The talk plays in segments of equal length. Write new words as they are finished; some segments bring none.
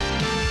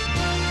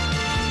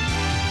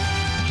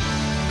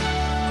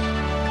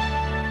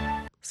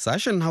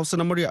Sashen Hausa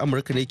na murya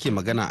Amurka ne ke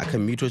magana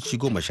akan mitoci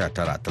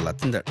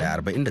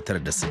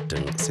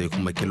 19-31-49-60 sai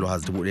kuma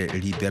kilohaz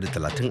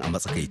 1530 a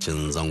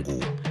matsakaicin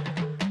zango.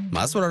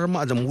 Masu mu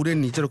a jamhuriyar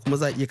Nijar kuma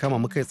za a iya kama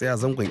muka tsaye a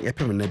zangon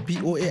FM na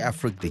BOA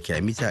Africa da ke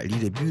a mita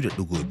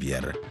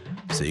 200.5.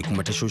 Sai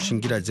kuma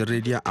tashoshin gidajen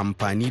rediyon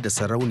amfani da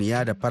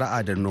sarauniya da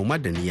fara'a da noma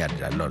da niyya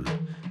da dalol.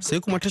 Sai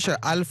kuma tashar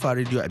Alpha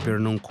Radio a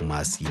birnin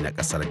Kumasi na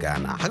kasar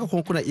Ghana. Haka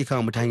kuma kuna iya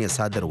kama mu ta hanyar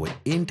sadarwar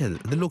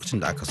intanet duk lokacin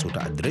da aka so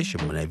ta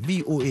adireshin mu na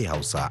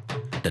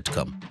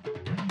voahausa.com.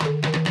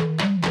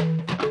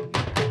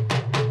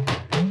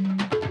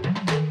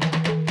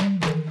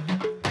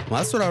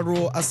 Masu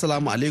raro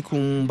Assalamu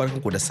alaikum,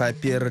 barkanku da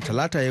safiyar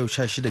talata yau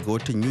 16 ga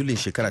watan Yulin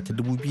shekara ta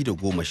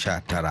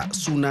 2019.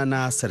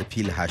 Sunana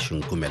Sarfil Hashin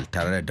Gumel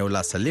tare da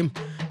Daula Salim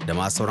da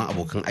ma sauran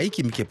abokan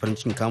aiki muke farin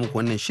cikin kamuku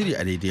wannan shiri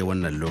a daidai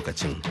wannan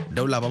lokacin.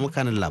 Daula ba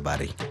makanin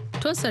labarai.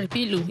 To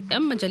Sarfilu,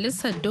 'yan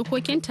majalisar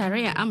dokokin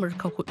tarayyar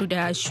Amurka hudu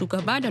da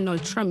shugaba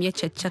Donald Trump ya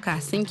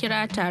caccaka sun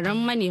kira taron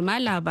manema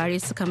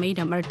labarai suka mai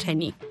da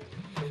martani.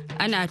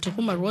 Ana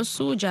tuhumar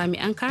wasu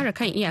jami'an kare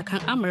kan iyakan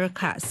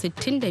Amurka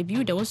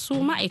 62 da wasu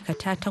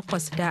ma'aikata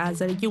 8 da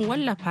zargin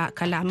wallafa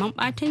kalaman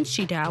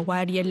ɓatanci da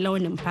wariyar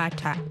launin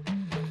fata.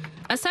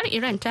 Ƙasar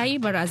Iran ta yi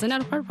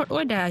barazanar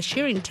farfado da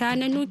shirinta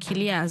na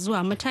nukiliya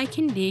zuwa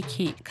matakin da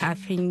yake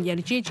kafin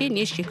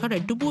yarjejeniyar shekarar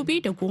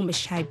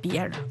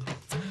 2015.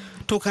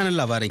 To kanan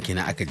labarin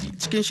kenan aka ji.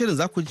 Cikin shirin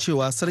za ku ji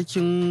cewa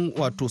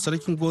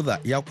sarkin Goza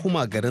ya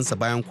koma garinsa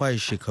bayan kwashe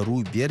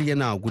shekaru 5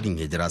 yana gudun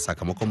hijira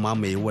sakamakon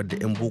mamayewar da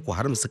 'yan Boko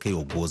Haram suka yi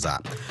wa Goza.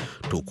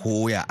 To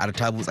ko ya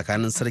artabu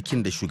tsakanin sarkin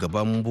da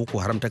shugaban Boko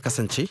Haram ta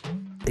kasance?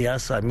 Ya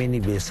same ni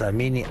bai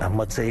same ni a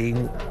matsayin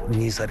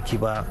ni sarki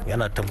ba,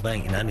 yana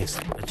tambayan ina ne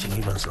sarki,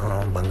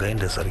 ban ga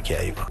inda sarki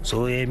yayi ba.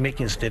 So ya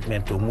making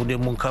statement to mu dai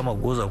mun kama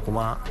Goza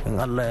kuma in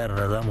Allah ya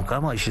yarda za mu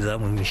kama shi, za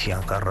mu yi shi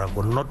yankan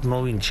rago, not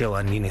knowing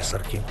cewa ni ne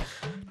sarki.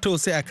 To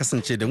sai a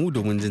kasance da mu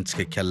domin jin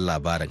cikakken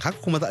labarin. Haka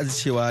kuma za a ji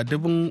cewa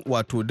dubin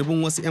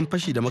wasu 'yan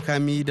fashi da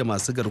makami da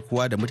masu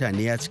garkuwa da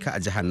mutane ya cika a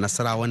jihar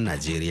Nasarawan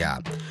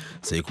Najeriya.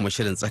 Sai kuma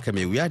shirin tsaka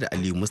mai wuya da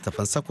Aliyu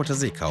Mustapha Sakwata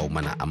zai kawo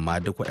mana, amma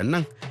duk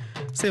waɗannan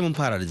sai mun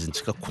fara da jin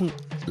cikakkun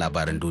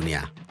labaran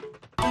duniya.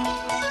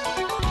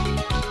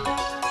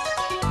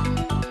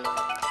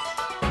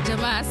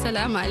 Jama'a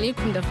assalamu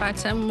alaikum da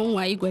fatan mun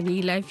wayi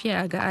gwani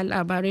lafiya ga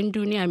labaran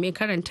duniya mai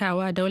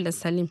karantawa Daula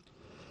Salim.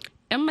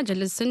 'Yan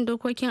majalisun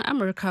dokokin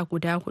Amurka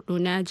guda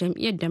hudu na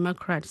jam'iyyar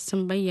Democrat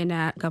sun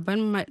bayyana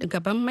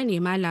gaban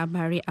manema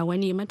labarai a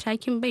wani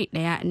matakin bai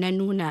daya na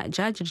nuna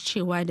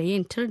jajircewa da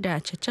yin tir da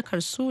caccakar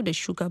su da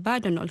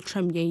shugaba Donald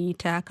Trump ya yi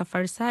ta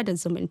kafar sada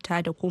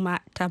zumunta da kuma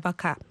ta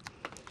baka.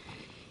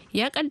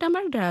 Ya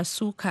kaddamar da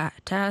suka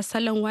ta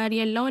salon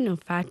wariyar launin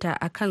fata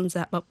a kan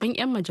zababbun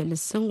 'yan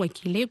majalisun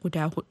wakilai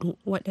guda hudu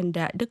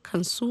waɗanda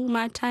dukkansu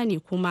mata ne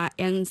kuma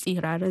 'yan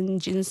tsirarin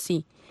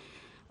jinsi.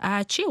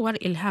 A cewar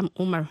Ilham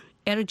Umar,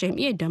 'yar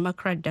jam'iyyar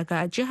Democrat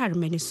daga jihar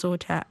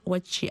Minnesota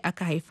wacce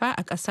aka haifa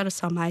a kasar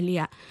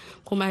Somalia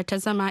kuma ta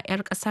zama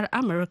 'yar kasar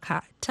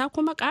Amurka, ta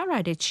kuma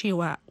kara da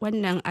cewa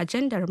wannan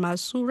ajandar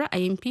masu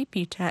ra'ayin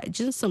fifita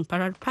jinsin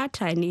farar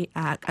fata ne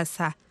a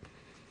ƙasa.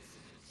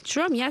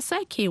 Trump ya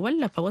sake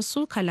wallafa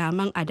wasu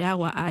kalaman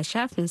adawa a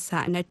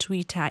shafinsa na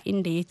Twitter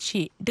inda ya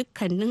ce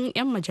dukkanin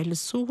 'yan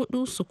majalisu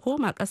hudu su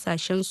koma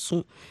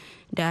kasashensu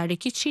da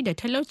rikici da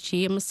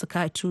talauci ya musu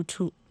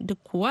katutu, duk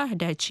kuwa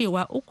da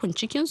cewa ukun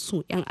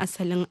cikinsu 'yan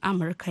asalin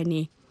Amurka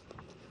ne.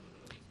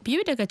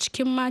 Biyu daga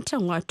cikin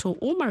matan wato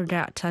Umar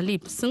da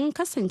Talib sun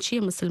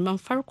kasance musulman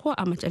farko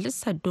a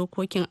majalisar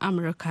dokokin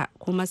Amurka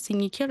kuma sun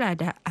yi kira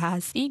da a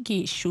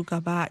tsige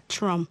shugaba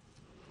Trump.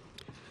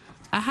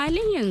 A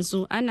halin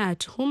yanzu ana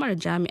tuhumar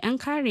jami'an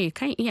kare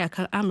kan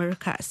iyakar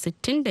Amurka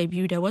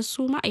 62 da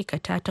wasu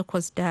ma'aikata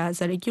 8 da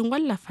zargin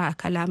wallafa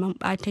kalaman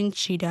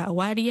ɓatanci da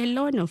wariyar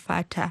launin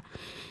fata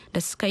da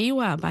suka yi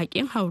wa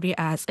bakin haure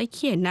a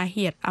tsakiyar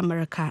nahiyar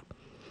Amurka.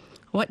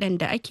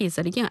 Waɗanda ake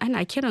zargin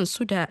ana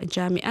kiransu da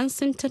jami'an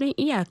sintirin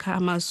iyaka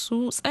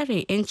masu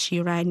tsare 'yanci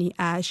rani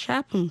a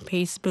shafin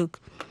Facebook.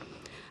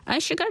 An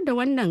shigar da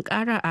wannan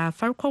kara a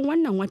farkon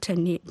wannan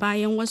watan ne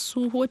bayan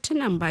wasu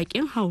hotunan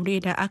bakin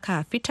haure da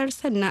aka fitar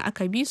sannan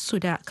aka bi su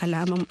da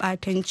kalaman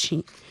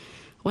batanci,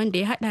 wanda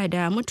ya hada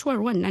da mutuwar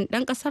wannan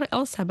dan kasar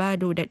El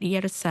Salvador da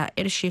diyarsa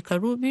 'yar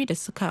shekaru 2 da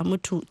suka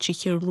mutu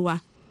cikin ruwa.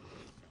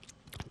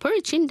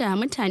 Furucin da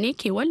mutane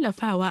ke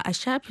wallafawa a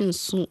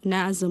shafinsu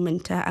na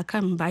zumunta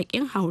akan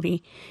bakin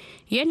haure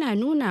yana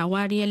nuna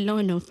wariyar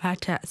launin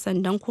fata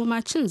sannan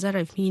kuma cin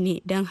zarafi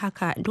ne, don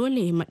haka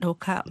dole mu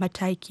ɗauka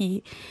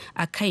mataki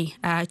a kai,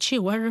 a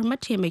cewar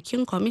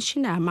mataimakin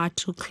kwamishina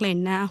Matthew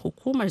Klein na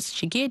hukumar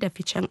shige da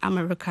ficen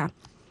Amurka.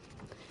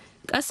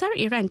 Kasar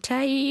Iran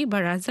ta yi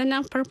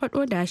barazanar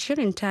farfado da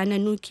shirinta na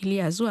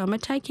nukiliya zuwa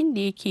matakin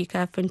da yake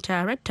kafin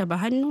ta rattaba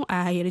hannu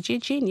a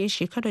yarjejeniyar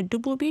shekarar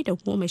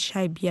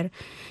 2015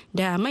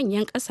 da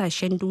manyan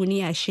kasashen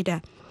duniya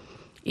 6.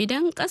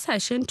 Idan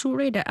kasashen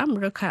Turai da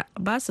Amurka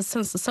ba su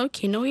son su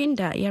sauke nauyin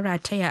da ya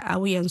rataya a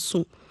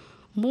wuyansu,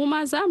 mu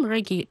ma za mu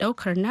rage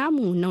daukar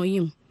namu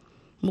nauyin.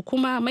 mu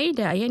kuma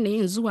maida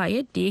yanayin zuwa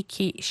yadda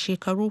yake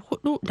shekaru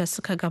 4 da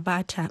suka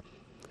gabata.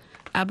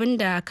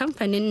 Abinda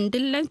kamfanin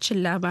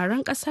dillancin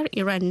labaran kasar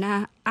Iran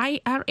na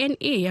IRNA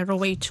ya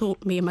rawaito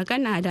mai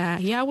magana da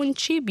yawun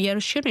cibiyar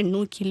shirin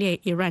nukiliyar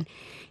Iran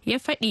ya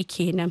faɗi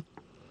kenan.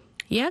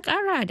 Ya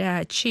ƙara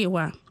da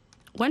cewa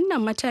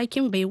wannan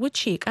matakin bai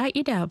wuce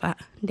ƙa'ida ba,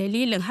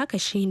 dalilin haka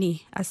shine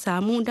a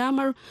samu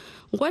damar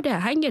gwada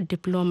hanyar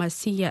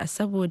diplomasiyya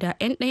saboda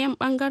 'yan ɗayan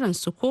ɓangaren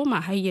su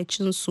koma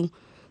hayyacinsu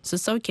su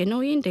sauke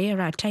nauyin da ya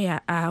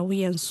rataya a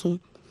wuyansu.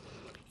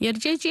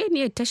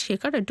 Yarjejeniyar ta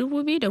shekarar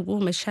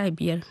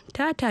 2015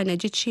 ta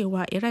tanaji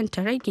cewa Iran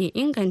ta rage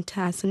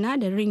inganta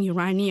sinadarin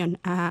uranium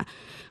a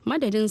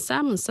madadin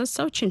samun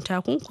sassaucin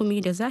takunkumi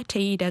da za ta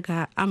yi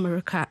daga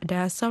Amurka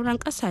da sauran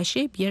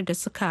kasashe 5 da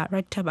suka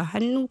rattaba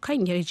hannu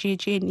kan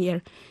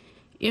yarjejeniyar,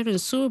 irin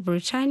su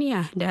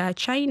Birtaniya da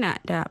China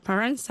da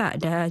Faransa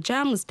da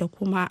Jamus da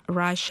kuma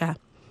Rasha.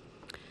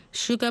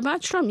 Shugaba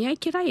Trump ya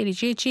kira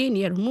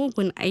yarjejeniyar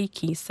mugun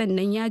aiki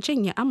sannan ya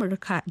janye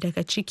Amurka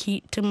daga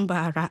ciki tun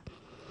bara.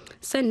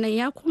 Sannan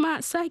ya kuma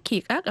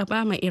sake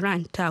kakaba ma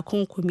Iran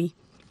takunkumi.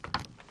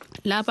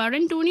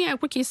 Labaran duniya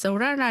kuke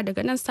saurara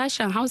daga nan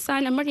sashen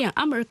Hausa na muryar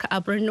Amurka a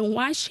birnin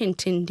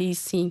Washington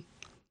DC.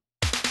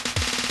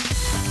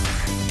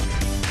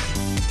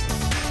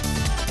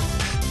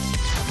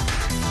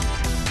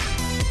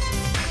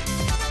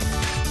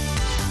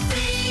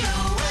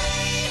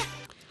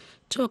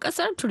 To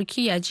kasar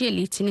Turkiyya jiya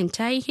Litinin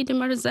ta yi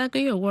hidimar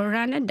zagayowar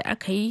ranar da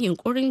aka yi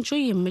yunkurin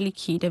juyin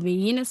mulki da bai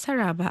yi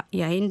nasara ba,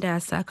 yayin da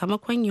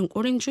sakamakon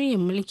yunkurin juyin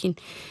mulkin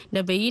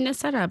da bai yi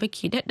nasara ba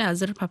ke daɗa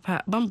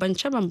zurfafa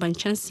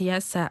bambance-bambancen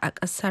siyasa a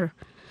ƙasar,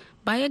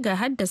 baya ga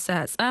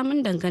haddasa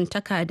tsamin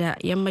dangantaka da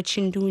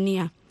yammacin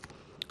duniya.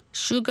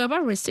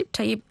 Shugaban Recep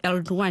Tayyip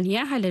Erdogan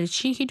ya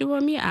halarci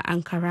hidimomi a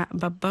Ankara,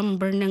 babban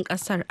birnin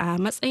kasar, a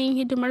matsayin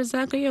hidimar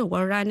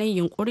zagayowar ranar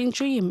yunkurin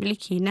juyin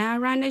mulki na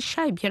ranar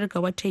 15 ga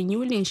watan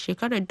Yulin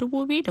shekarar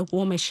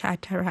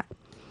 2019.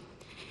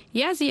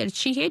 Ya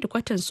ziyarci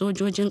hedikwatan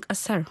sojojin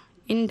kasar,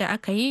 inda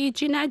aka yi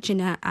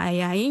jina-jina a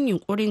yayin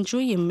yunkurin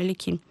juyin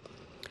mulkin.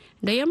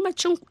 Da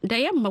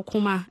yamma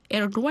kuma,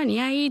 Erdogan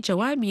ya yi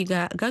jawabi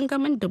ga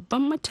gangamin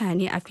dubban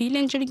mutane a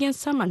filin jirgin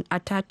saman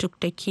Atatürk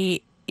da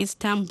ke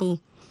Istanbul.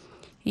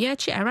 Ya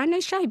ce a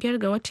ranar 15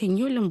 ga watan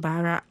Yulin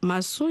bara,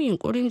 masu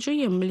yunkurin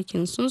juyin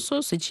mulkin sun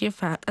so su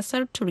jefa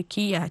kasar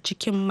Turkiyya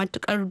cikin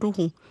matukar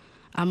duhu,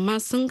 amma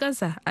sun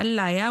gaza.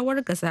 Allah ya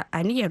wargaza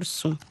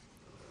aniyarsu.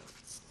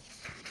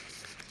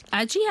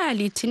 A jiya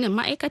Litinin,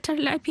 ma'aikatar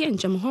lafiyar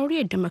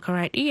jamhuriyar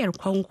demokaradiyyar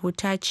Congo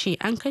ta ce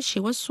an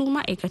kashe wasu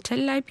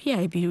ma'aikatan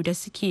lafiya 2 da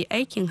suke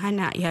aikin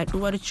hana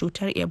yaduwar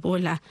cutar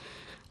Ebola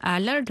a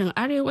lardin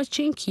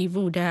arewacin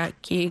Kivu da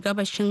ke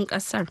gabashin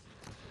kasar.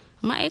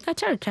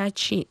 Ma'aikatar ta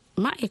ce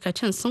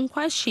ma'aikatan sun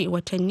kwashe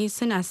watanni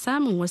suna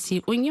samun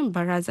wasiƙun yin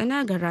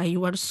barazana ga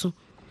rayuwarsu.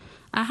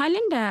 A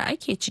halin da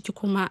ake ciki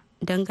kuma,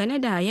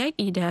 dangane da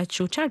yaƙi da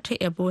cutar ta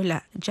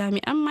Ebola,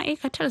 jami'an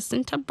ma'aikatar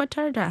sun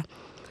tabbatar da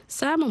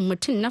samun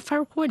mutum na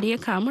farko da ya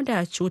kamu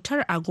da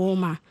cutar a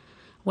Goma,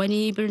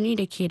 wani birni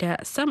da ke da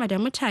sama da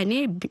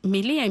mutane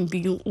miliyan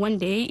 2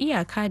 wanda ya yi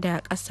iyaka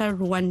da ƙasar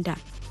Rwanda.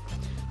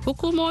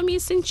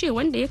 Hukumomi sun ce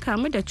wanda ya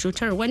kamu da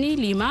cutar wani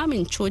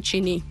limamin coci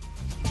ne.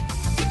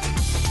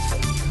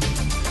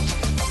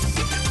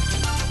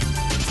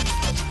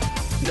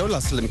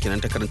 Daula Salim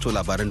kenan ta karanto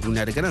labaran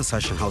duniya daga nan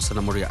sashen Hausa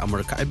na murya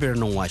Amurka a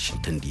birnin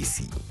Washington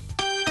DC.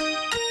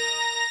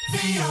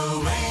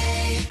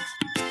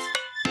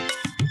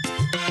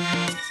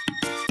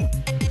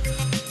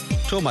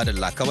 To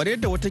madalla, kamar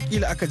yadda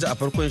watakila aka ji a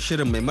farkon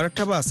shirin, mai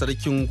martaba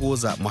sarkin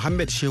Goza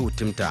Muhammad Shehu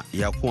Timta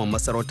ya kuma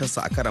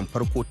masarautarsa a karan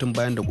farko tun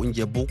bayan da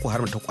kungiyar Boko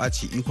Haram ta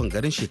kwace ikon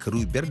garin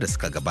shekaru 5 da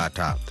suka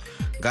gabata.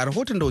 Ga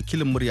rahoton da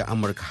wakilin murya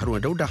Amurka Haruna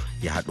Dauda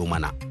ya haɗo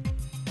mana.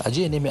 A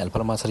jiya ne mai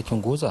alfarma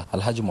sarkin Goza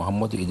Alhaji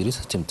Muhammadu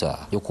Idris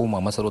Timta ya koma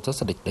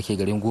masarautarsa da ke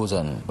garin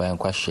Gozan bayan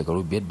kwashe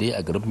shekaru 5 da ya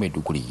a garin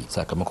Maiduguri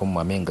sakamakon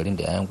mamayen garin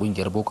da 'ya'yan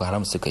kungiyar Boko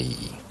Haram suka yi.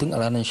 Tun a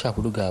ranar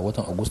 14 ga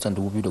watan Agustan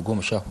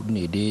 2014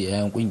 ne dai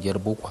 'ya'yan kungiyar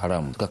Boko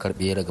Haram suka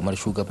karbe ragamar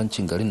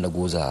shugabancin garin na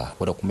Goza,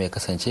 wanda kuma ya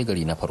kasance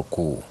gari na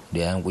farko da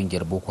 'ya'yan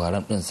kungiyar Boko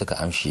Haram din suka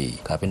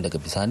amshe, kafin daga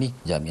bisani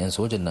jami'an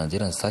sojan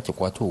Najeriya su sake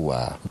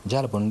kwatowa.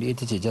 Jihar Borno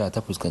ita ce jihar ta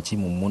fuskanci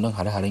mummunan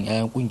hare-haren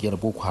 'ya'yan kungiyar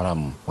Boko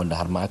Haram, wanda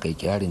har ma aka yi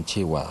kirarin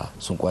cewa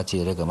sun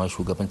kwace ragamar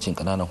shugabancin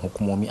kananan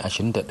hukumomi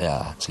 21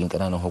 cikin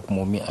kananan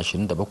hukumomi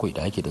 27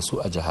 da ake da su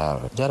a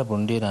jihar. Jihar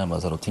Borno na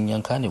masarautun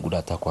yanka ne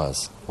guda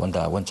 8,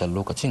 wanda a wancan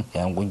lokacin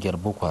 'yan kungiyar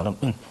Boko Haram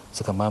din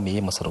suka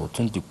mamaye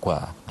masarautun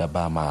Dikwa da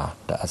Bama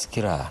da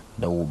Askira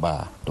da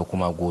Uba da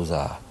kuma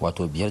Goza,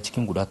 wato 5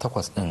 cikin guda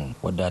 8 din,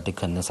 wadda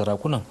dukkanin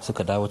sarakunan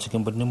suka dawo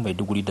cikin birnin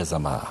Maiduguri da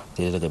zama.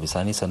 Sai daga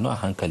bisani sannu a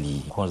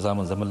hankali kuma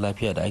zaman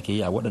lafiya da ake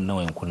yi a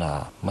waɗannan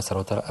yankuna,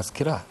 masarautar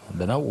Askira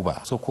da na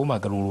Uba so koma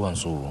garuruwan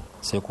su.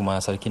 Sai kuma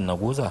sarkin na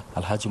Goza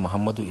Alhaji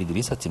Muhammadu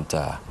Idrisa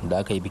Timta da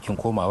aka yi bikin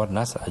komawar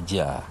nasa a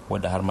jiya,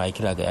 wadda har ma ya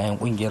kira ga 'ya'yan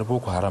kungiyar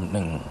Boko Haram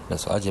din da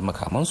su aje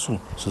makamansu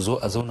su zo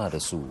a zauna da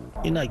su.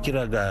 Ina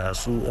kira ga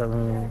su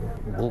 'yan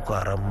Boko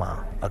Haram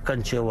ma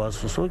akan cewa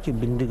su soke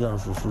bindigan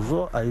su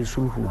zo a yi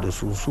sulhu da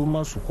su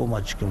ma su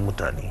koma cikin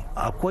mutane.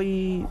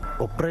 Akwai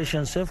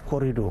Operation Safe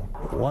Corridor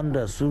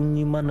wanda sun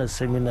yi mana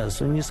seminar,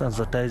 sun yi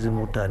sensitizing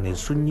mutane,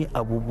 sun yi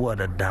abubuwa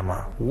da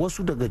dama.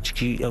 Wasu daga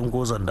ciki 'yan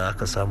gozan da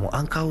aka samu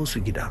an kawo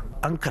su gida,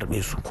 an karbe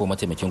su. Ko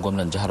mataimakin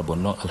gwamnan jihar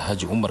Borno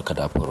Alhaji Umar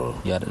Kadafur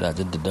ya daɗa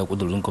jaddada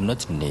kudurin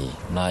gwamnatin ne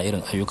na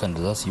irin ayyukan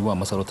da za su yi wa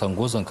masarautar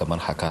gozan kamar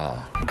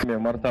haka. Mai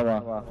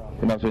martaba,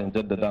 ina so in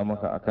jaddada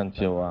maka akan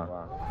cewa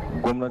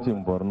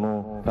gwamnatin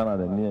Borno tana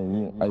da niyyar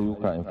yin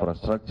ayyuka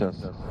infrastructures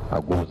a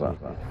goza,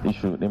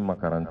 ishu din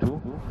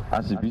makarantu,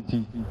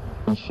 asibiti,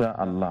 insha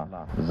Allah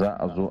za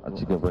a zo a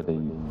ci gaba da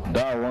yi.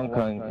 Da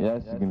wankan ya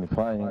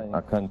signifying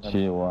akan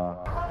cewa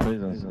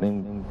presence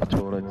din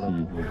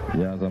authority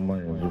ya zama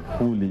yanzu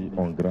fully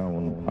on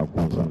ground a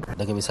goza.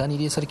 Daga bisani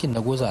dai sarkin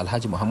na goza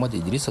Alhaji Muhammadu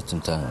Idris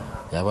Tuntan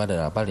ya ba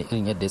da labarin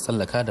irin yadda ya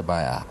tsallaka da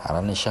baya a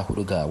ranar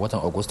 14 ga watan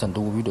Agustan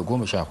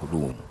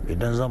 2014.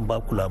 Idan zan ba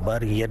ku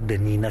labarin yadda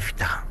ni na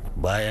fita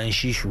bayan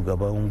shi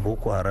shugaban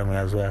Boko Haram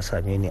ya zo ya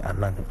same ni a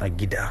nan a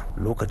gida,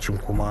 lokacin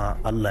kuma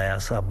Allah ya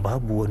sa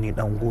babu wani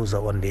dan goza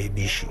wanda ya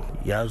bi shi,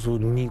 ya zo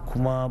ni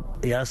kuma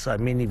ya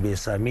same ni, bai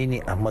same ni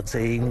a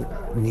matsayin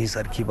ni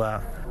sarki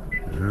ba.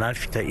 Na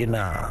fita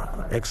ina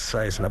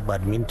exercise na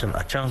badminton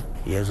a can,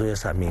 ya zo ya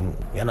same ni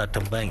yana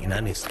tambayan ina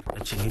ne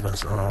na ce ni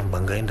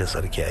ban ga inda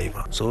sarki yayi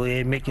ba. So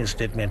ya making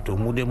statement to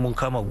mu dai mun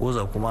kama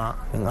goza, kuma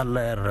in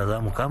Allah ya yarda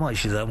za mu kama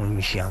shi, za mu yi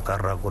mishi yankan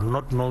rago,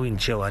 not knowing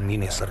cewa ni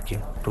ne sarki.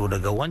 To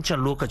daga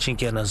wancan lokacin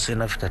kenan sai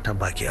na fita ta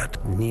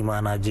backyard, ni ma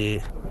na je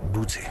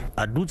dutse.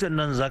 A dutsen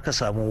nan zaka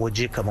samu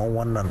waje kamar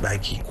wannan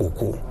daki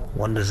koko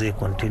wanda zai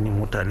contain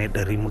mutane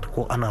 100,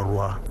 ko ana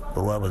ruwa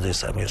ba zai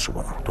same su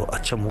ba. To a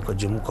can muka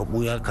je muka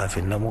buya,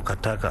 kafin na muka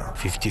taka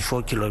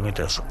 54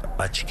 kilometers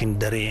a cikin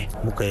dare,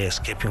 muka yi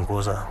escaping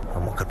goza da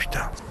muka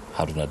fita.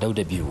 Haruna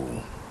Dauda biyu,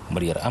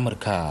 muryar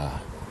Amurka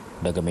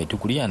daga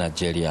Maiduguri a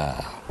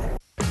Najeriya.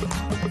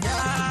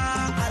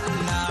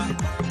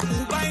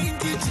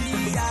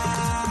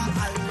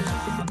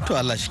 To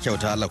Allah shi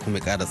kyauta, Allah kuma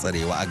ya ƙara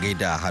tsarewa a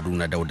gaida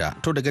Haruna Dauda.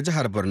 To daga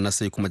jihar Borno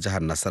sai kuma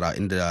jihar Nasara,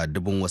 inda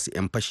dubun wasu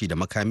 'yan fashi da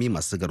makami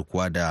masu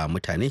garkuwa da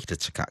mutane ta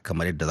cika,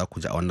 kamar yadda za ku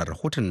ji a wannan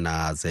rahoton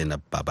na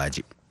Zainab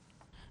Babaji.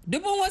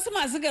 Dubun wasu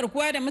masu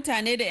garkuwa da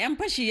mutane da 'yan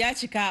fashi ya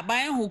cika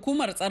bayan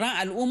hukumar tsaron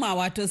al'umma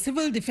wato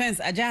civil defense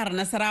a jihar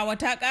Nasarawa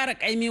ta ƙara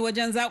ƙaimi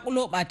wajen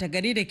zakulo ɓata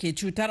gari da ke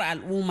cutar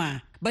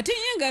al'umma. Batun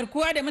yin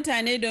garkuwa da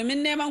mutane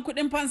domin neman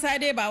kuɗin fansa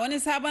dai ba wani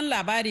sabon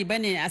labari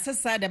bane a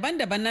sassa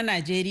daban-daban na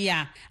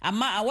Najeriya.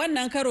 Amma a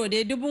wannan karo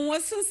dai dubun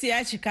wasu su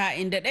ya cika,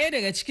 inda ɗaya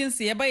daga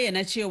cikinsu ya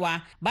bayyana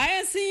cewa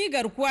bayan sun yi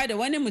garkuwa da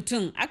wani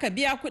mutum aka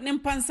biya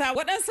kuɗin fansa,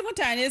 waɗansu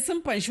mutane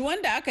sun fanshi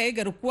wanda aka yi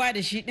garkuwa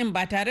da shi ɗin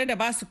ba tare da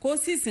basu ko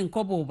sisin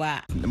kobo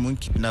ba. Mun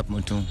kidnap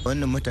mutum.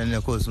 Wannan mutane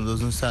kawai sun zo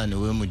sun sa ni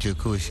wai mu je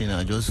kawai shi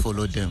na just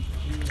follow them.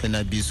 Sai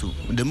na bi su.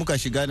 Da muka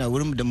shiga na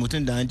wurin da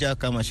mutum da an je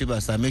kama shi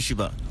ba same shi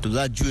ba. To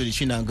za a juye da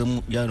shi na ga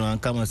yaron an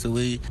kama su,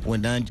 wai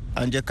wanda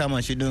an je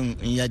kama shi din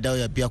in ya dawo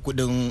ya biya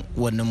kudin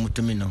wannan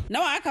mutumin nan.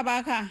 Nawa aka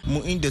baka?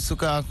 Mu inda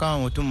suka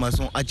kama mutum ma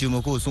sun aje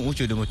mu ko sun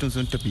wuce da mutum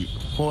sun tafi.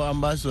 Ko an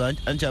ba su an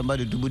ce an ba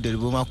da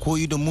 2,000 ma, ko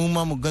idan mu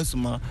ma mu gansu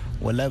ma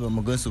wallahi ba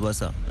mu gansu ba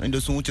sa.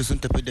 Inda sun wuce sun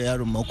tafi da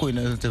yaron ma, ko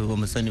ina sun tafi ba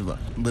mu sani ba.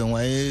 Ban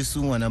waye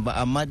su wannan ba,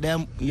 amma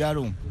ɗayan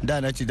yaron da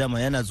na ce dama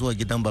yana zuwa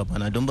gidan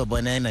babana don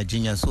babana yana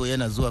jinya, so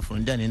yana zuwa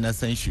from da ne na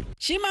san shi.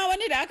 Shi ma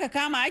wani da aka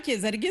kama ake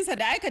zarginsa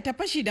da aikata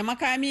fashi da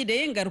makami da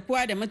yin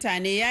garkuwa da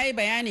mutane ya yi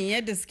bayanin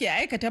yadda suke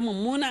aikata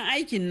mummunan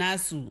aikin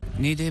nasu.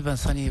 Ni dai ban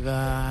sani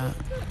ba,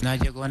 na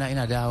je gona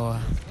ina dawowa,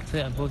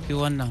 sai aboki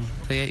wannan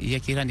sai ya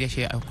kira ya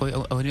ce akwai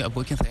wani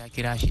abokinsa ya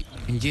kira shi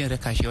in je in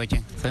raka shi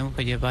wajen, sai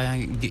muka je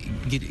bayan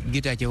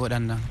gidaje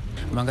waɗannan.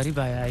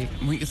 Magariba ya yi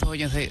mun isa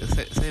wajen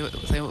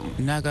sai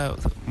na ga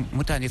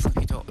mutane sun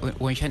fito,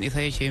 wancan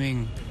isa ya ce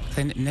min,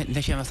 sai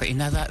na ce masa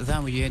ina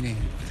za mu je ne,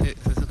 sai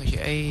suka ce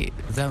ai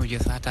za mu je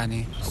sata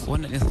ne.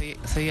 Wannan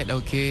sai ya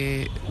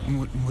ɗauke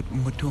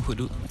mutum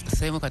 4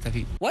 sai muka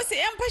tafi. Wasu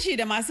 'yan fashi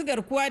da masu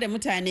garkuwa da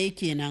mutane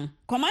kenan.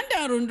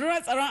 Kwamandan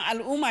rundunar tsaron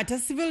al'umma ta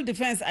civil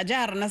defense a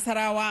jihar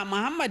Nasarawa,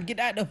 Muhammad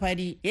Gidado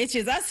Fari, ya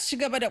ce za su ci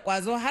gaba da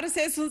kwazo har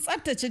sai sun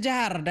tsaftace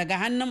jihar daga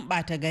hannun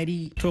ɓata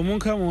gari. To mun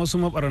kama wasu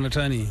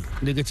mabarnata ne,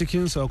 daga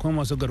cikin su akwai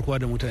masu garkuwa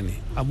da mutane.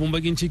 Abun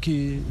bakin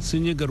ciki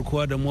sun yi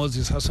garkuwa da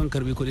Moses har sun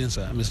karbi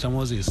kudinsa, Mr.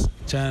 Moses,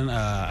 can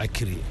a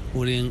Akire,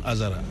 wurin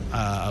Azara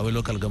a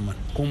local government.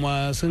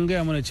 Kuma sun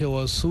gaya mana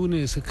cewa su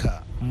ne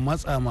suka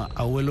matsa ma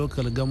a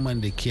local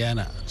government da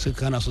Kiyana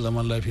suka hana su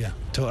zaman lafiya.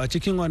 To a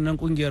cikin wannan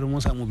kungiyar mun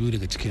samu 2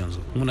 daga ciki yanzu,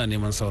 muna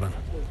neman sauran.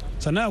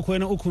 Sannan akwai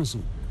na ukunsu,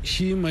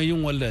 shi mai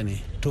yin walda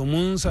ne. To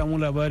mun samu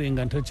labari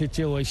ingantacce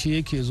cewa shi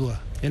yake zuwa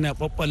yana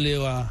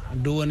ɓaɓɓallewa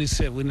duk wani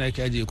safe wanda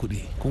ake ajiye kuɗi,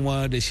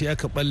 kuma da shi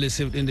aka ɓalle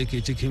safe ɗin da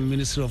ke cikin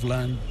Ministry of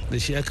Land, da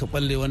shi aka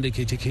ɓalle wanda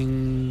ke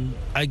cikin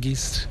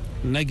Agist,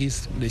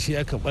 nagis da shi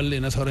aka balle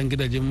na sauran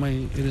gidajen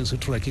mai irin su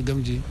turaki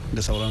gamji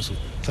da sauransu.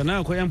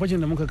 Sannan akwai 'yan fashin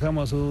da muka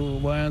kama su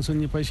bayan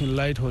sun yi fashin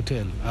light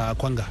hotel a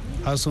Kwanga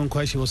har sun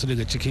kwashe wasu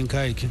daga cikin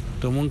kayayyakin.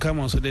 To mun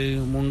kama su dai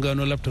mun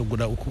gano laptop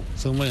guda 3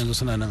 sun ma yanzu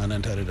suna nan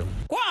anan tare da mu.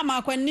 Ko a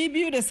makonni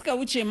 2 da suka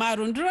wuce ma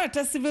rundunar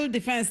ta civil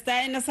defense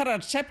ta yi nasarar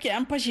cafke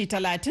 'yan fashi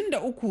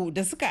 33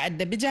 da suka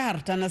addabi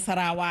jihar ta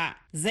Nasarawa.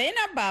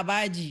 Zainab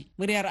Babaji,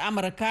 muryar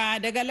Amurka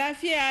daga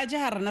Lafiya,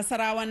 jihar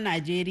Nasarawan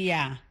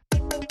Najeriya.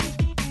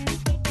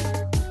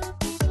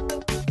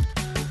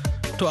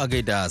 To a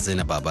gaida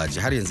Zainab Babaji,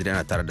 har yanzu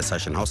yana tare da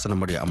sashen Hausa na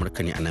murya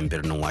Amurka ne a nan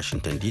birnin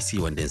Washington DC,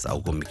 wanda yanzu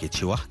agogon muke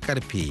cewa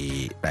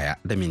karfe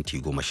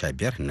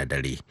 1:15 na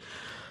dare.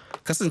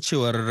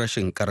 Kasancewar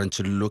rashin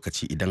karancin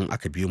lokaci idan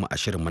aka biyo mu a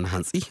shirin mana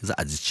hantsi za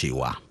a ji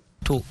cewa.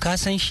 To ka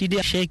san shi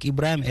da Sheikh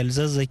Ibrahim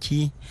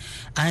El-Zazzaki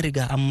an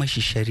riga an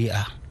mashi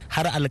shari'a.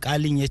 Har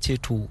alkalin ya ce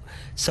to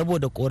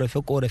saboda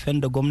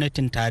korafe-korafen da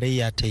gwamnatin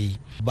tarayya ta yi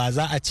ba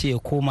za a ce ya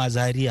koma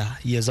Zaria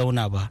ya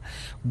zauna ba,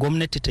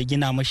 gwamnati ta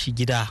gina mashi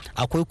gida.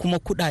 Akwai kuma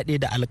kudade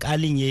da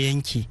alkalin ya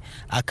yanke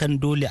akan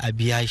dole a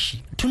biya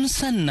shi. Tun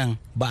sannan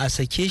ba a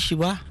sake shi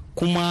ba,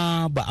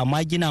 kuma ba a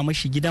ma gina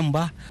mashi gidan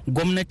ba,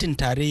 gwamnatin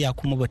tarayya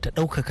kuma ba ta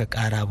ɗaukaka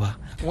ƙara ba.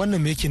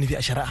 Wannan me yake nufi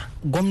a shari'a?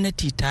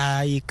 Gwamnati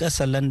ta yi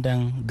ƙasa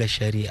Landan ga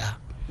shari'a.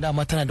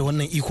 Dama tana da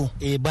wannan iko?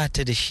 Ba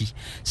ta da shi,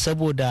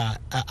 saboda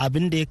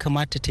abin da ya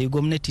kamata ta yi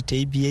gwamnati ta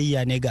yi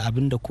biyayya ne ga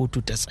abin da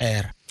kotu ta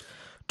tsayar.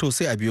 To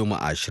sai a biyo mu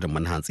a shirin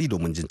mana hantsi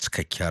domin jin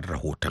cikakkiyar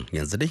rahoton.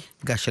 Yanzu dai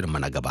ga shirin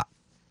mana gaba.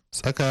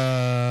 Tsaka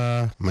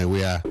mai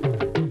wuya.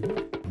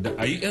 Da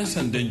a yi 'yan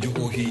sandan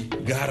jihohi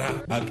gara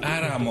a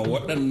ƙara ma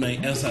waɗannan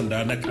 'yan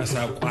sanda na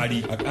ƙasa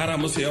ƙwari, a ƙara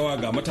musu yawa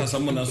ga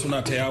matasanmu nan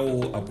suna ta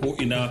yawo a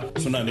ko'ina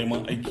suna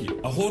neman aiki,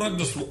 a horar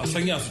da su, a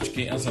sanya su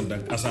cikin 'yan sandan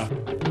ƙasa.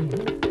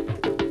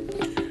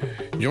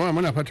 Jama'a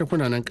muna fata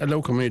kuna nan kalau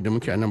kamar yadda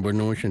muke a nan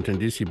birnin Washington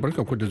DC.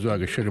 Barka ku da zuwa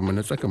ga shirinmu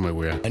na tsaka mai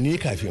wuya. Ni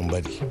kafin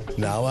bari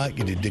nawa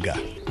ƙididdiga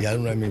ya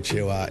nuna min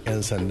cewa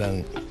 'yan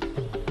sandan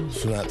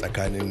suna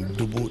tsakanin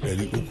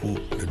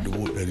 300,000 da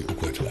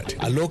 330,000.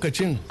 A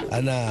lokacin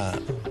ana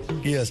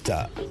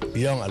kiyasta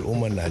yawan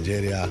al'ummar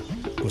Najeriya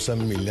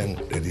kusan miliyan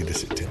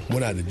 160.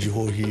 Muna da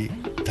jihohi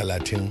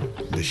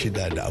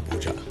 36 da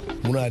Abuja.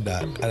 Muna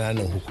da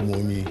ƙananan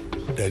hukumomi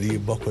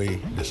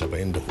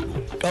 774.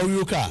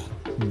 Ƙauyuka,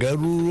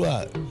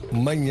 garuruwa,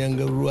 manyan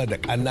garuruwa da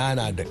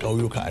ƙanana da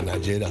ƙauyuka a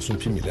Najeriya sun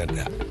fi miliyan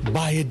 1.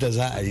 Ba yadda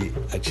za a yi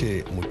a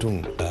ce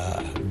mutum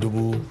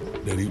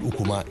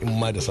 300,000 ma in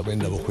ma da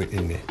 77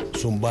 din ne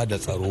sun ba da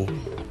tsaro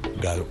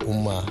ga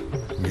al'umma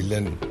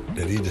miliyan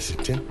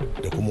 160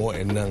 da kuma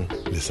wa'annan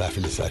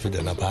lissafi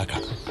da na baka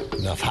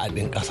na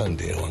faɗin ƙasan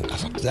da yawan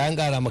ƙasa. Za a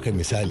ƙara maka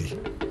misali,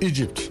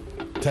 Egypt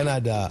tana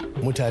da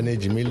mutane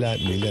jimilla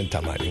miliyan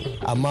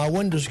 80, amma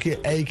wanda suke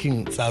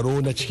aikin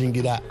tsaro na cikin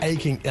gida,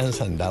 aikin 'yan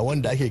sanda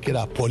wanda ake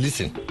kira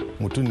policing,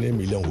 mutum ne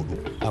miliyan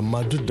 4,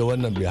 amma duk da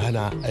wannan bai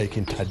hana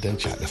aikin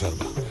ta'addanci a ƙasar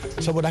ba.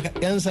 Saboda haka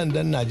 'yan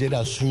sandan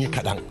Najeriya sun yi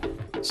kaɗan.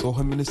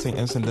 Tsohon ministan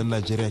 'yan sandan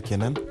Najeriya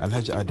kenan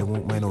Alhaji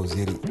Adamu Maina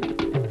Waziri.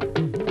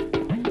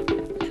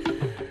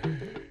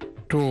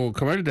 To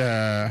kamar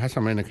da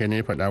Hassan Maina kai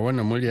ne faɗa,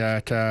 wannan murya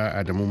ta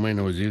Adamu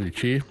Maina Waziri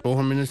ce,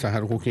 tsohon ministan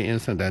harkokin 'yan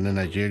sanda na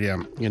Najeriya,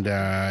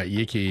 inda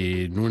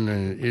yake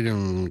nuna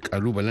irin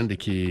kalubalen da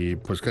ke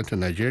fuskantar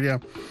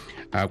Najeriya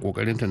a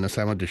kokarinta na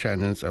samar da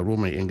sha'anin tsaro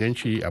mai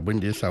inganci, abin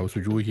da ya sa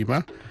wasu jihohi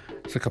ma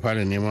suka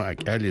fara neman a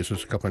kyale su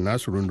suka fa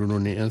nasu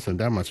rundunonin 'yan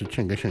sanda masu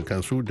cin gashin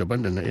kansu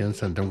daban da na 'yan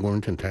sandan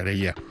gwamnatin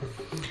tarayya.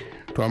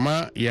 To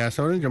amma ya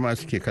sauran jama'a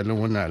suke kallon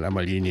wannan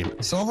al'amari ne.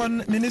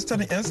 Tsohon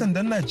ministan 'yan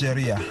sandan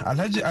Najeriya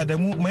Alhaji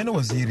Adamu Maina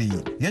Waziri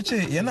ya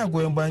ce yana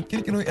goyon bayan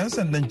kirkiro 'yan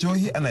sandan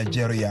jihohi a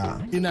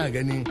Najeriya. Ina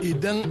ganin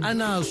idan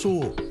ana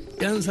so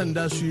 'yan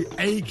sanda su yi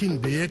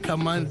aikin da ya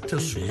kamata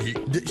su yi,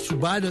 su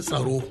ba da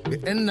tsaro ga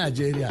 'yan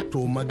Najeriya, to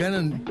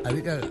maganan a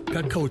rika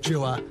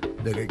kakkaucewa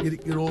daga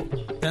kirkiro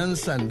 'yan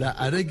sanda,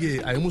 a rage,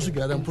 a yi musu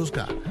gyaran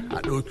fuska,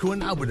 a ɗauki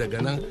wani abu daga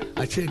nan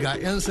a ce ga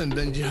 'yan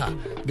sandan jiha,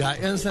 ga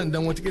 'yan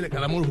sandan watakila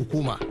karamar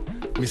hukuma.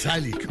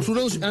 Misali,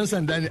 sunansu 'yan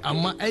sanda ne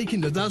amma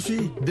aikin da za su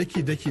yi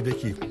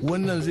daki.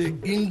 Wannan zai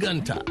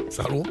inganta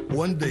tsaro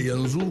wanda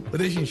yanzu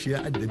rashin shi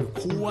ya addabi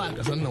kowa a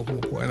ƙasar nan, kuma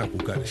kowa yana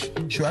kuka da shi.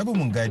 Shu'aibu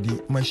Mungadi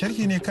mai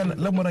sharhi ne kan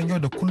lamuran yau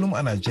da kullum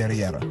a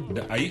Najeriya.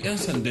 Da a yi 'yan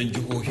sandan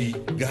jihohi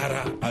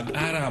gara a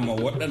ƙara ma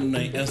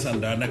waɗannan 'yan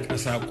sanda na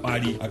ƙasa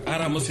ƙwari, a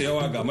ƙara musu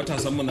yawa ga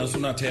matasanmu nan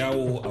suna ta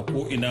yawo a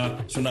ko'ina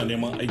suna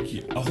neman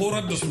aiki, a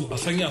horar da su, a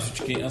sanya su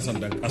cikin 'yan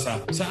sandan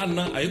ƙasa. Sa'an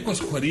nan a yi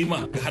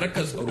kwaskwarima ga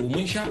harkar tsaro.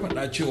 Mun sha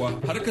faɗa cewa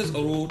harkar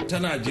tsaro ta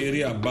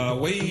Najeriya ba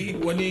wai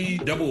wani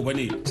dabo ba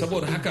ne,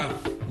 saboda haka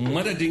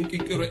madadin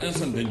ƙirƙiro 'yan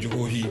sandan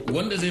jihohi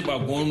wanda zai ba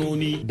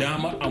gononi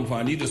dama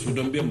amfani da su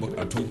don biyan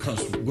bukatun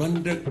kansu,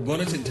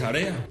 gwamnatin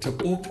tarayya ta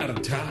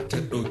kokarta ta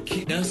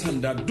ɗauki 'yan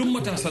sanda duk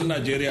matasan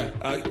Najeriya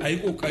a yi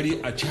kokari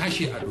a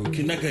cashe, a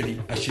ɗauki nagari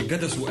a shiga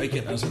da su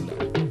aikin 'yan sanda.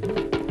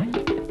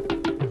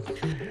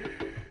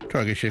 To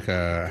a gaishe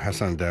ka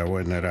Hassan da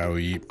wannan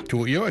ra'ayi.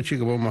 To yau a ci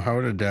gaban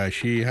muhawarar da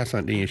shi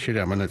Hassan din ya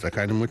shirya mana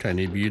tsakanin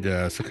mutane biyu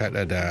da suka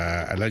hada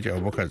da Alhaji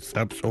Abubakar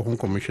Tsab tsohon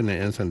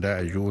kwamishinan 'yan sanda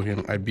a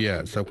jihohin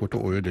Abia,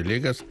 Sokoto, Oyo da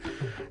Lagos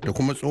da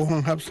kuma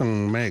tsohon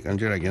hafsan mayakan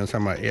jiragen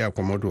sama Air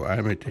Commodore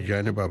Ahmed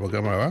Tijjani Baba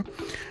Gamawa.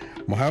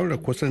 Muhawarar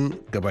kusan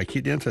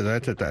gabaki ɗayansa za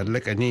ta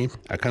ta'allaka ne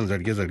akan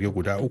zarge-zarge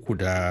guda uku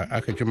da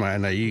aka jima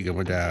ana yi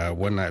game da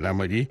wannan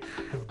al'amari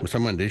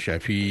musamman da ya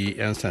shafi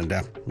 'yan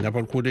sanda. Na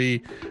farko dai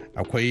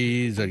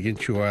akwai zargin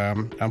cewa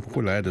an fi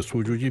kula da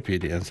sojoji fiye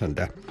da 'yan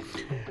sanda.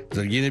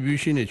 Zargi na biyu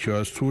shine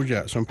cewa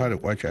soja sun fara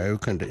kwace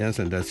ayyukan da 'yan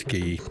sanda suke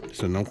yi,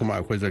 sannan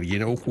kuma akwai zargi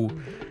na uku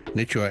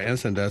na cewa 'yan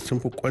sanda sun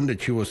fi kwanda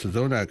cewa su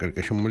zauna a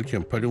ƙarƙashin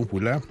mulkin farin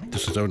hula da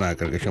su zauna a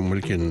ƙarƙashin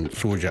mulkin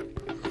soja.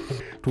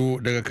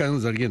 To daga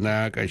kan zargin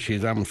na ƙarshe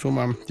za mu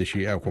soma da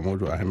shi a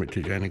Komodo Ahmed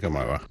Tijjani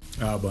Gamawa.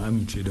 Ba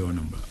amince da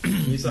wannan ba.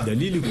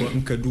 Dalili ko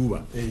in ka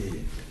duba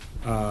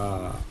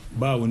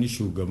ba wani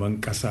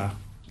shugaban ƙasa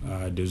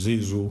da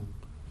zai zo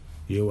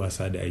ya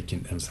wasa da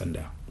aikin ɗan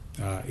sanda.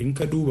 In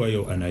ka duba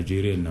yau a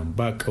Najeriya nan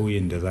ba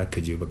ƙauyen da za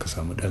ka je ba ka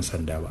samu ɗan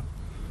sanda ba.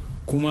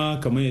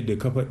 Kuma kamar yadda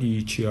ka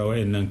faɗi cewa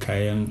wayannan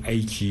kayan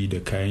aiki da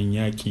kayan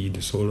yaƙi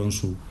da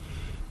sauransu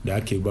da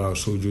ake ba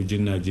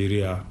sojojin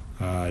Najeriya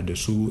da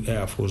su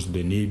Air Force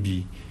da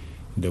Navy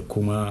da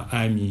kuma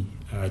Army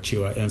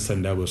cewa 'yan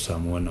sanda ba su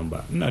samu wannan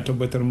ba. Ina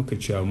tabbatar muka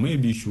cewa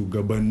maybe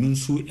shugabannin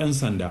su 'yan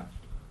sanda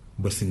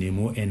ba su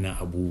nemo 'yan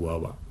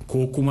abubuwa ba,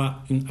 ko kuma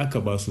in aka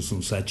ba su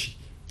sun saci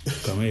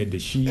kamar yadda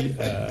shi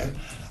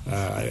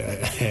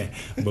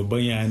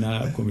babban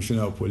yana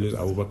commissioner of police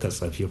Abubakar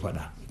Safi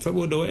faɗa.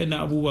 Saboda wayannan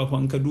abubuwa fa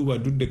in ka duba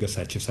duk daga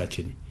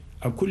sace-sace ne.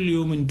 A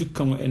kulliyomin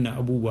dukkan wayannan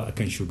abubuwa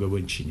akan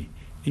shugabanci ne.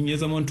 In ya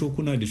zamanto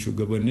kuna da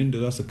shugabannin da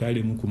za su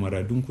kare muku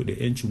maradunku da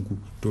 'yancinku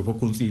to fa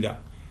kun tsira.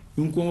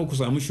 In kuma ku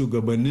samu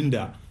shugabannin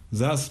da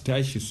za su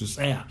tashi su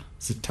tsaya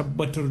su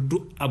tabbatar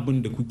duk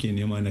abin da kuke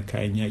nema na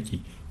kayan yaƙi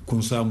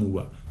kun samu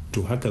ba,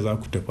 to haka za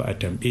ku tafi a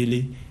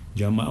tambele.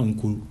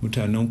 Jama'anku,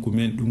 mutanenku,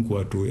 men ɗinku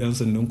wato 'yan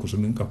sandanku su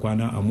ninka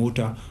kwana a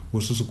mota,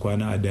 wasu su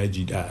kwana a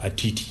daji a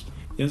titi.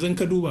 Yanzu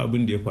ka duba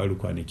abin da ya faru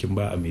kwanakin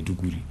ba a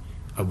Maiduguri,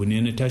 abu ne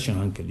na tashin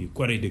hankali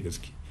kwarai da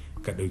gaske.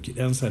 Ka ɗauki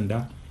ɗan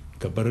sanda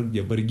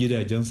ya bar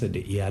gidajensa da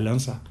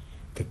iyalansa,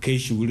 ka kai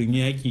shi wurin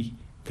yaƙi,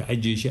 ka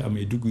ajiye shi a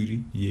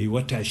Maiduguri ya yi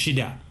wata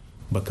 6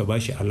 baka ba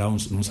shi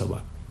allowance ɗinsa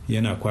ba,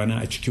 yana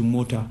kwana a cikin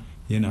mota,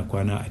 yana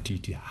kwana a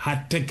titi,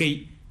 har ta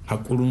kai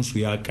haƙurinsu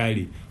ya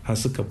ƙare, har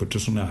suka fita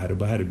suna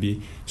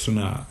harbe-harbe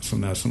suna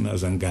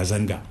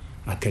zanga-zanga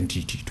a kan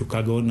titi. To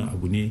kaga wannan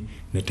abu ne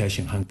na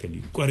tashin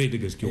hankali kwarai da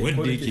gaske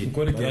wanda yake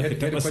ba za ka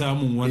taɓa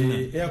samun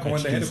wannan a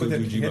cikin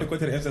sojoji ba.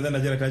 Hedikwatar 'yan sandan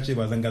Najeriya ta ce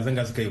ba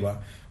zanga-zanga suka yi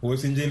ba,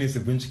 wasu sun je ne su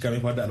bincika mai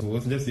fada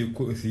wasu je su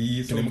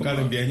yi su nemi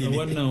ƙarin bayani ne.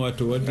 Wannan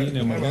wato wadda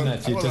ne magana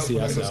ce ta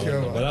siyasa,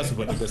 ba za su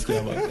faɗi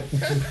gaskiya ba.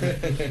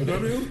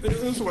 Domin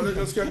in su faɗi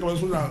gaskiya kamar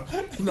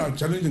suna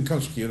challenging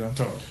kansu kenan.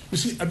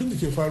 Bisi abin da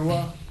ke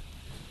faruwa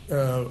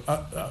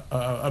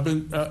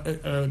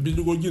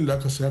bindigogin da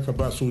aka saya ka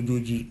ba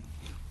sojoji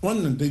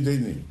wannan daidai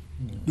ne,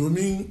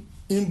 domin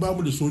in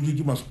babu da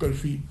sojoji masu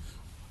karfi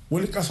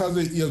wani kasa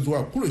zai iya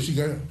zuwa kula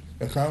shiga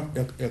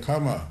ya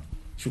kama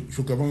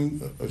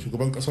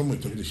shugaban kasar mai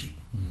tafi da shi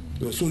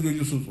da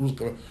sojoji su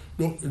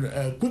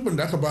kubin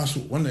da aka ba su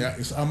wannan ya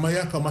isa, amma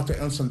ya kamata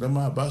 'yan sanda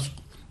ma ba su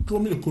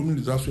komi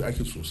da za su yi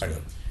aikin sosai.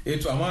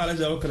 To amma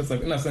Alhaji Abubakar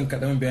Tsab, ina son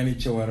kaɗan bayani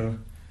cewar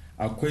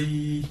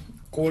akwai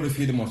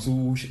korafi da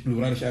masu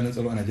lura da sha'anin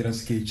tsaro a Najeriya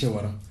suke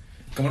cewar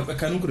kamar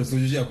tsakaninku da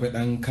sojoji akwai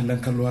ɗan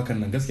kallo hakan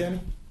nan, gaskiya ne?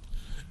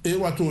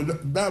 Wato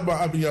da ba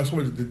abin ya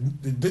so da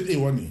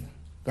dadewa ne,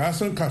 ga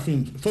san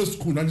kafin first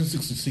coup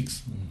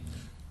 1966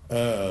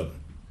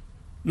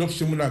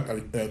 lokacin muna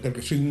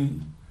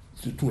karkashin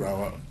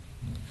turawa,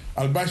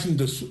 albashin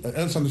da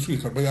 'yan sanda suke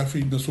karba ya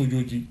fi na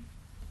sojoji,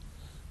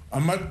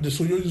 amma da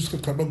sojoji suka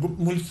karba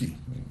mulki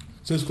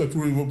sai suka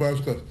turo ba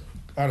suka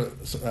kara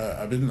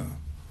abin nan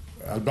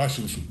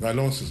albashinsu da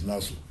allowances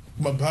nasu,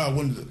 kuma ba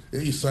wanda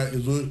ya isa ya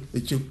zo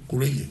ya ce ku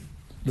rage,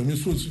 domin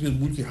su suke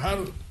mulki har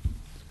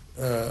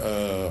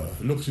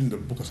lokacin da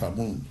muka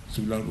samu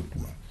civilian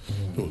hukuma.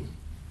 To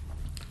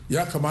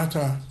ya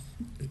kamata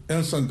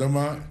 'yan sanda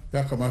ma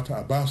ya kamata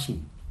a ba su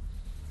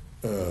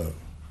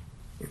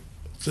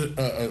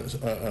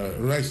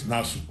rights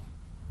nasu,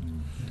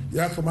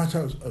 ya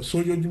kamata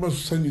sojoji ba su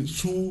sani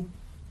su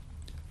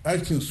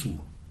aikinsu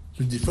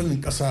su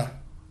defending kasa,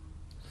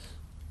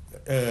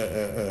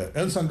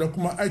 'yan sanda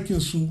kuma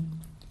aikinsu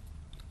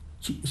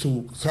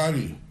su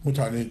kare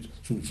mutane,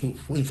 su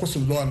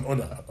enforcing law and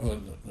order.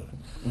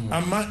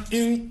 Amma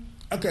in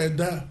aka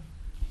yadda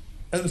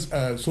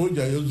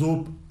soja ya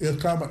zo ya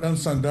kama dan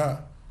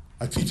sanda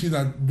a titi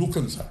na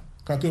dukansa,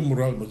 kakai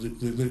mural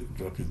zai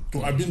drafin. To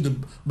abin da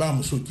ba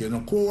mu so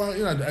kenan, kowa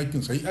yana da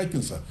aikinsa, yi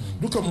aikinsa.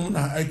 Dukan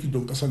muna aiki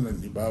don kasar nan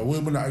ne, ba wai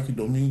muna aiki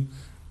domin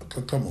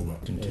kanmu ba.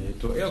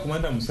 To iya kuma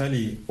da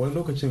misali wani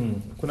lokacin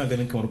kuna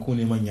ganin kamar ku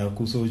ne manya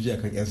ku soji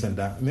akan 'yan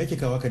sanda, me yake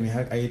kawo ka ne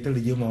har ayi ta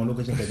rigima wani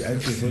lokacin ka ji an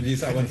ce soji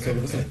sa ban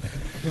sauransu.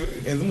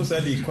 Yanzu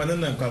misali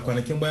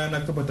kwanakin baya na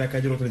tabbata ka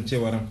ji rahoton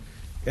cewa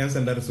 'yan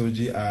sanda da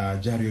soji a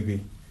jihar Yobe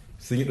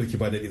sun yi dauki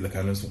ba daɗi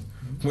tsakanin su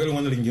kuma irin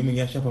wannan rigimin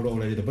ya shafa ruwa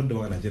wurare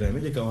daban-daban a Najeriya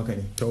me ke kawo haka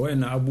ne? To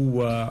wayannan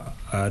abubuwa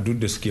duk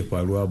da suke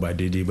faruwa ba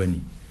daidai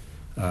bane,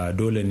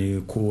 dole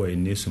ne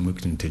kowanne su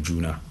mutunta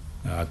juna,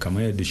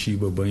 kamar yadda shi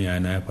babban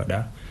yana ya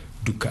faɗa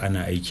duka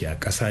ana aiki a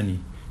ƙasa ne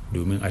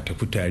domin a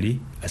tafi tare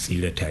a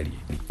tsira tare.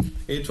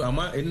 To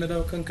amma idan na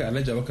dawo kanka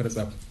Alhaji Abubakar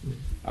Tsaf,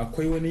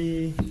 akwai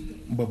wani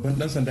babban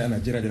dan sanda a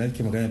Najeriya da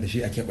nake magana da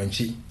shi a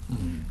keɓance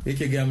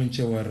yake gaya min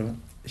cewar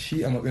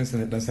shi a matsayinsa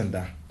na dan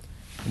sanda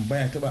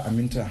baya taba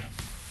aminta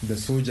da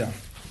soja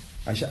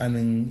a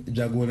sha'anin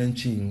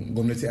jagorancin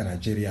gwamnati a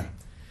Najeriya.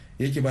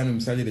 Yake bani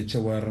misali da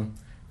cewar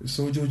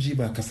sojoji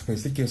ba kasafai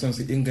suke son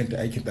su inganta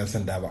aikin dan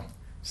sanda ba,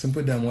 sun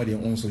fi damuwa da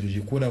yan uwan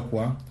sojoji ko da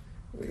kuwa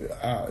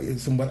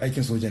sun bar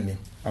aikin sojan ne,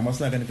 amma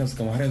suna ganin kansu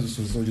kamar har yanzu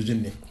su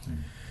sojojin ne.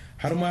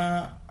 Har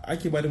ma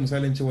ake bada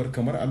misalin cewar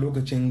kamar a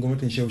lokacin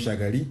gwamnatin Shehu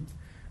Shagari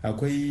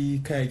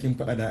akwai kayayyakin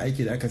faɗa da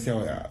aiki da aka siya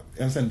wa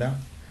 'yan sanda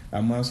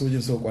amma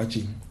sojin sau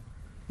kwace.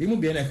 Yi mun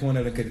bayani akan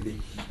wannan ranka dai.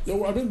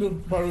 Yau abin da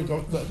faru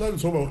da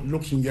soma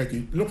lokacin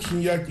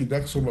yaki da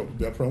aka soma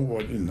da from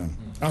war din nan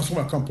an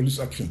soma kan police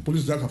action,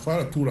 police da aka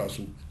fara tura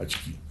su a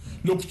ciki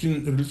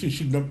lokacin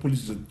relationship na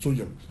police da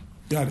sojan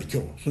yana da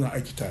kyau, suna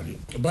aiki tare.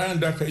 Bayan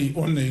da aka yi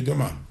wannan ya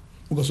gama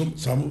muka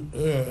samu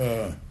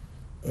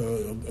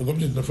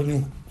gwamnati da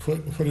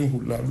farin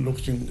hula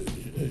lokacin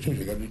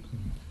shugari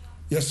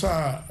ya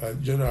sa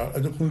general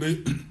adekunle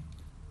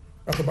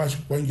aka ba shi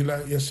kwangila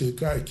ya sai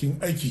kayakin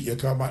aiki ya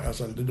kama yan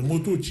sanda da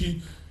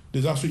motoci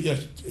da za su iya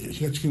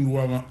shiga cikin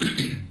ruwa ma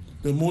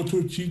da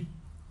motoci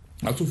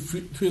masu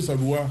fesa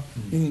ruwa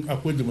in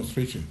akwai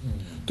demonstration.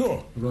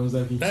 To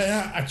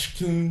daya a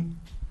cikin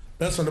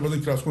yan sanda ba zai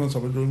kira sunansa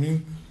ba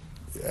domin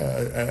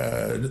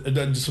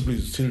da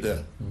discipline still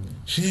there.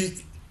 Shi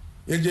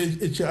ya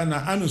je ce ana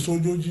amin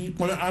sojoji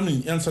kuma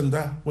amin yan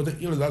sanda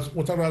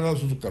wata rana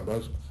su karba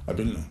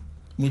abin nan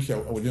mulki a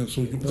wajen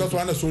sojoji za su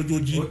hana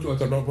sojoji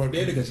karba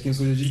ɗaya daga cikin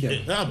sojoji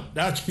ke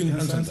da cikin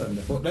yan sanda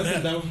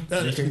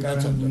da cikin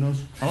yan sanda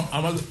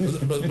amma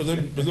ba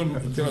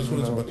zan kira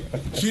sunansa ba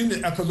shi ne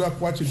aka zo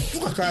kwace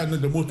duka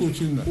kayan da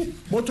motocin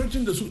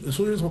da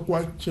sojoji suka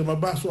kwace ma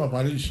ba su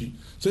amfani da shi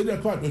sai da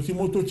kawai ɗauki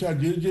motoci a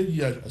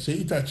jeji a sai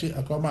itace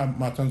a kawo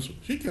matansu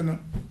shi kenan.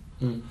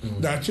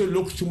 Da ce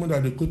lokacin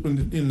muna da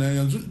kudin din nan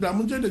yanzu da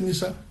mun je da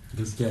nisa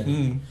gaskiya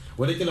ne.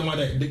 Wadda kila ma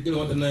da duk irin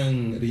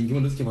waɗannan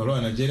rigimin da suke faruwa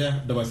a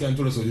Najeriya da ba sai an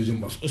tura sojojin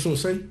ba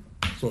sosai.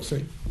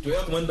 To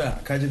ya kuma da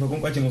ka jefa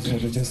kun kwace musu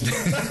motocin su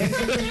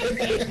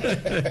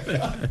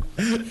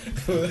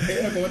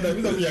ya kuma da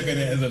bisa ya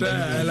gane yan sanda.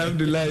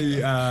 Alhamdulillah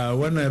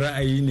wannan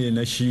ra'ayi ne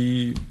na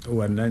shi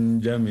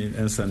wannan jami'in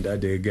yan sanda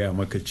da ya gaya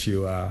maka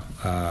cewa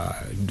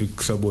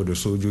duk saboda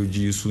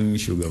sojoji sun yi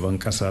shugaban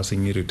kasa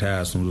sun yi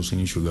ritaya sun zo sun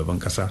yi shugaban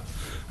kasa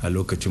a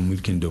lokacin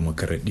mulkin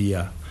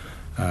demokaradiyya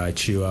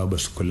cewa ba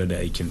su kula da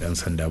aikin dan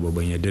sanda ba,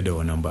 ban yadda da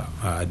wannan ba.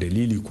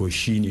 Dalili ko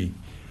shine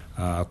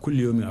a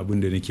kulliyomin abin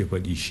da nake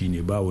faɗi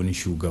shine ba wani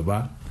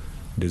shugaba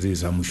da zai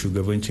samu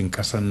shugabancin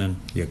ƙasar nan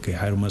ya kai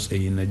har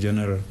matsayi na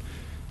general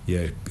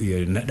ya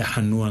naɗa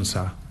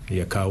hannuwansa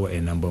ya kawo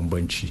nan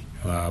bambanci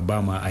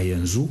ba ma a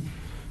yanzu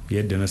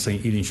yadda na san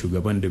irin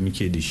shugaban da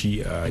muke da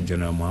shi a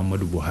janar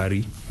Muhammadu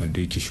Buhari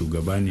wanda yake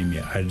shugaba ne mai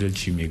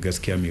adalci mai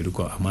gaskiya mai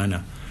rikon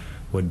amana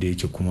wadda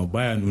yake kuma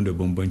baya nuna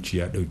bambanci,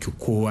 ya ɗauki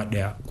kowa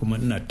ɗaya. Kuma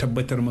ina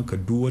tabbatar maka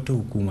duk wata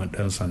hukumar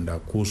ɗan sanda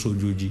ko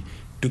sojoji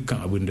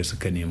dukkan abin da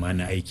suka nema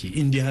na aiki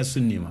in dai har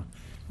sun nema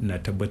ina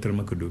tabbatar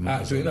maka domin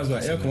to ina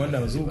zuwa ya kuma wanda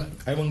yanzu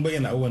ai mun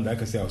bayyana abubuwan da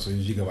aka saya wa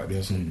sojoji gaba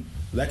ɗayan su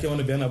za ka yi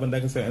wani bayanin abin da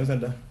aka saya yan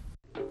sanda?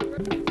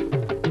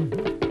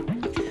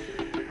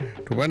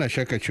 to bana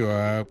shakka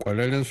cewa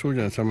kwararren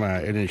sojan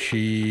sama irin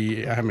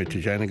shi Ahmed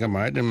Tijani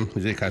Gama din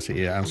zai kasa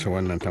iya amsa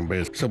wannan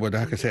tambayar, saboda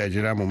haka sai a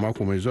jira mu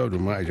mako mai zuwa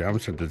domin a ji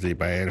amsar da zai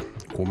bayar.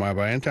 Kuma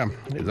bayan ta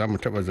za mu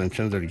taba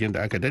zancen zargin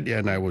da aka dade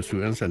ana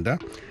wasu 'yan sanda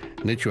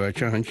na cewa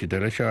cin hanci da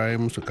rashawa ya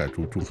musu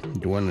katutu,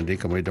 da wannan dai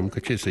kamar da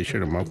muka ce sai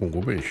shirin makon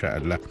gobe insha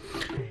Allah.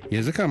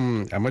 Yanzu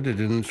kam a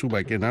madadin su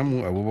baki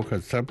namu Abubakar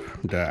Sab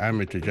da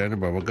Ahmed Tijani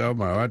Baba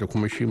Gamawa da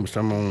kuma shi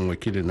musamman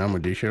wakilin namu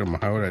da shirin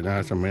muhawara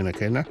na Hassan Maina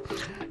Kaina,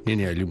 ni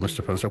ne Ali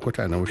Mustapha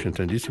Sakwata na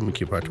Washington DC,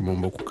 muke fatan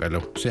mun baku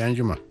kalau sai an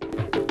jima.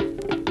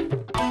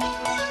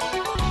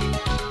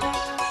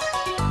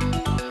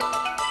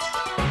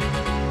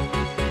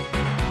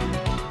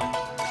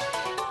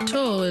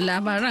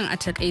 Labaran a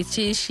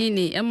takaice shine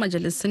 'yan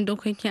majalisun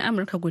dokokin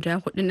Amurka guda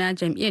hudu na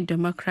jam'iyyar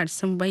Democrat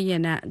sun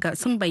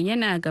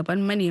bayyana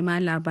gaban manema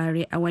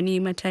labarai a wani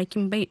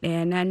matakin bai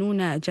daya na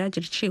nuna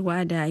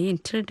jajircewa da yin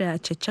tir da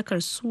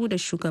caccakar su da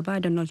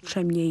shugaba Donald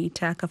Trump ya yi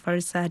ta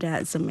kafar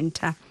sada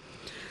zumunta.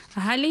 A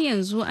halin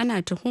yanzu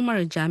ana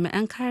tuhumar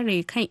jami'an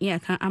kare kan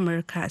iyakan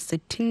Amurka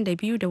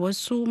 62 da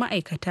wasu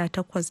ma'aikata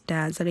 8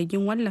 da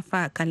zargin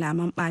wallafa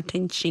kalaman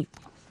ɓatanci.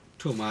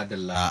 To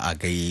madalla a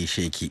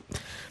gaishe ki.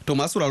 To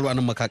masu raro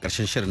anan maka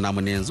karshen shirin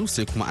namu ne yanzu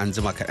sai kuma an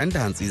jima kaɗan da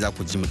hantsi za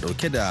ku ji mu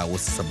ɗauke da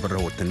wasu sabbin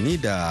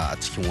rahotanni da a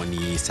cikin wani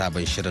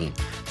sabon shirin.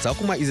 Za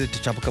kuma izar ta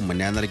shafukan mu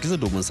na yanar gizo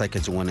domin sake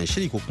jin wannan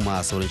shiri ko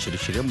kuma sauran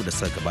shirye-shiryen mu da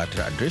suka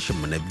gabatar adireshin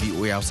mu na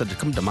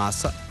voahausa.com da ma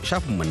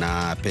shafin mu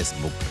na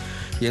Facebook.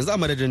 Yanzu a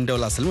madadin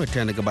Daula Salma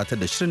ta na gabatar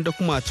da shirin da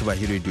kuma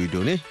Cibahiro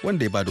Doido ne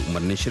wanda ya bada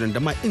umarnin shirin da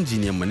ma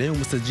injiniyan mu ne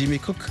Mr. Jimmy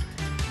Cook.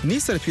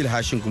 Nisar fil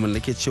hashin kuma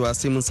nake cewa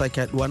sai mun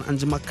sake haduwa an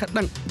jima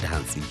kaɗan da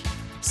hantsi.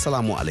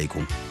 Salamu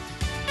alaikum.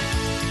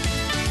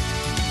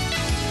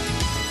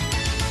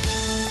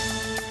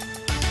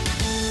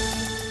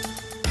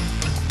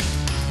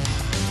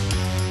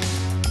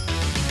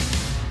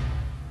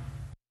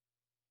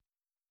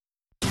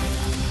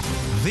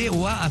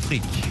 VOA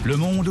Afrique, le monde